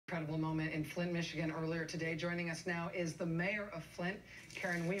Incredible moment in Flint, Michigan earlier today. Joining us now is the mayor of Flint,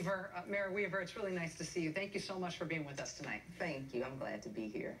 Karen Weaver. Mayor Weaver, it's really nice to see you. Thank you so much for being with us tonight. Thank you. I'm glad to be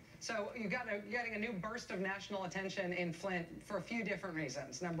here. So you're getting a new burst of national attention in Flint for a few different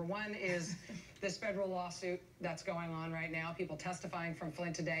reasons. Number one is this federal lawsuit that's going on right now. People testifying from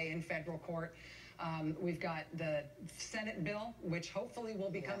Flint today in federal court. We've got the Senate bill, which hopefully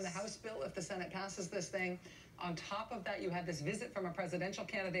will become the House bill if the Senate passes this thing. On top of that, you had this visit from a presidential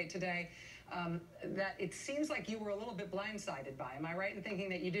candidate today that it seems like you were a little bit blindsided by. Am I right in thinking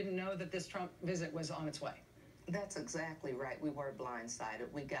that you didn't know that this Trump visit was on its way? That's exactly right. We were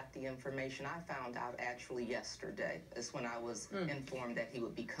blindsided. We got the information. I found out actually yesterday is when I was informed that he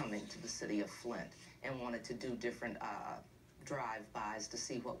would be coming to the city of Flint and wanted to do different drive-bys to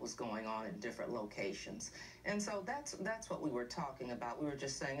see what was going on in different locations. And so that's what we were talking about. We were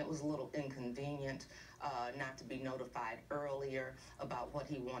just saying it was a little inconvenient not to be notified earlier about what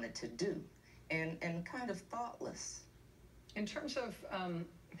he wanted to do, and kind of thoughtless. In terms of,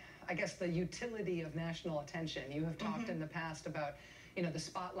 I guess, the utility of national attention, you have talked in the past about, you know, the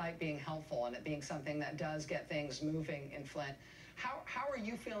spotlight being helpful and it being something that does get things moving in Flint. How are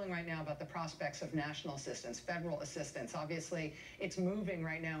you feeling right now about the prospects of national assistance, federal assistance? Obviously, it's moving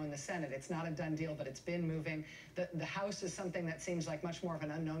right now in the Senate. It's not a done deal, but it's been moving. The House is something that seems like much more of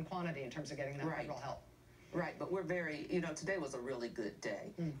an unknown quantity in terms of getting that federal help. Right, but we're very, you know, today was a really good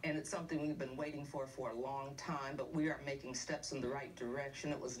day, and it's something we've been waiting for a long time, but we are making steps in the right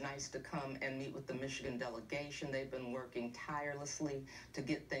direction. It was nice to come and meet with the Michigan delegation. They've been working tirelessly to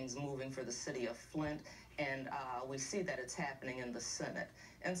get things moving for the city of Flint, and we see that it's happening in the Senate.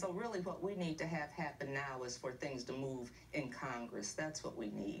 And so really what we need to have happen now is for things to move in Congress. That's what we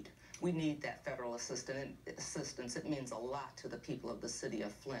need. We need that federal assistance. It means a lot to the people of the city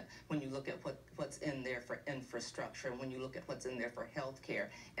of Flint when you look at what's in there for infrastructure, and when you look at what's in there for health care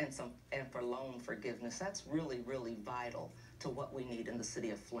and for loan forgiveness. That's really, really vital to what we need in the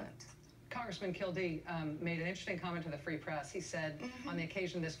city of Flint. Congressman Kildee made an interesting comment to the Free Press. He said on the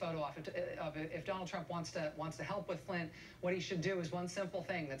occasion of this photo op, if Donald Trump wants to help with Flint, what he should do is one simple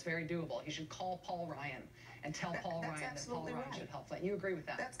thing that's very doable. He should call Paul Ryan and tell Paul Ryan that Paul Ryan should help Flint. You agree with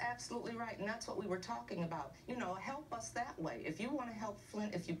that? That's absolutely right, and that's what we were talking about. You know, help us that way. If you want to help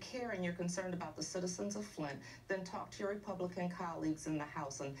Flint, if you care and you're concerned about the citizens of Flint, then talk to your Republican colleagues in the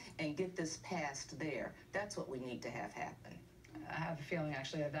House and get this passed there. That's what we need to have happen. I have a feeling,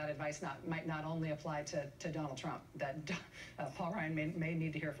 actually, that advice might not only apply to Donald Trump, that Paul Ryan may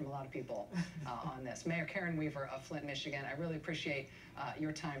need to hear from a lot of people on this. Mayor Karen Weaver of Flint, Michigan, I really appreciate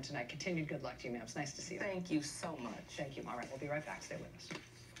your time tonight. Continued good luck to you, ma'am. It's nice to see you. Thank you so much. Thank you. All right, we'll be right back. Stay with us.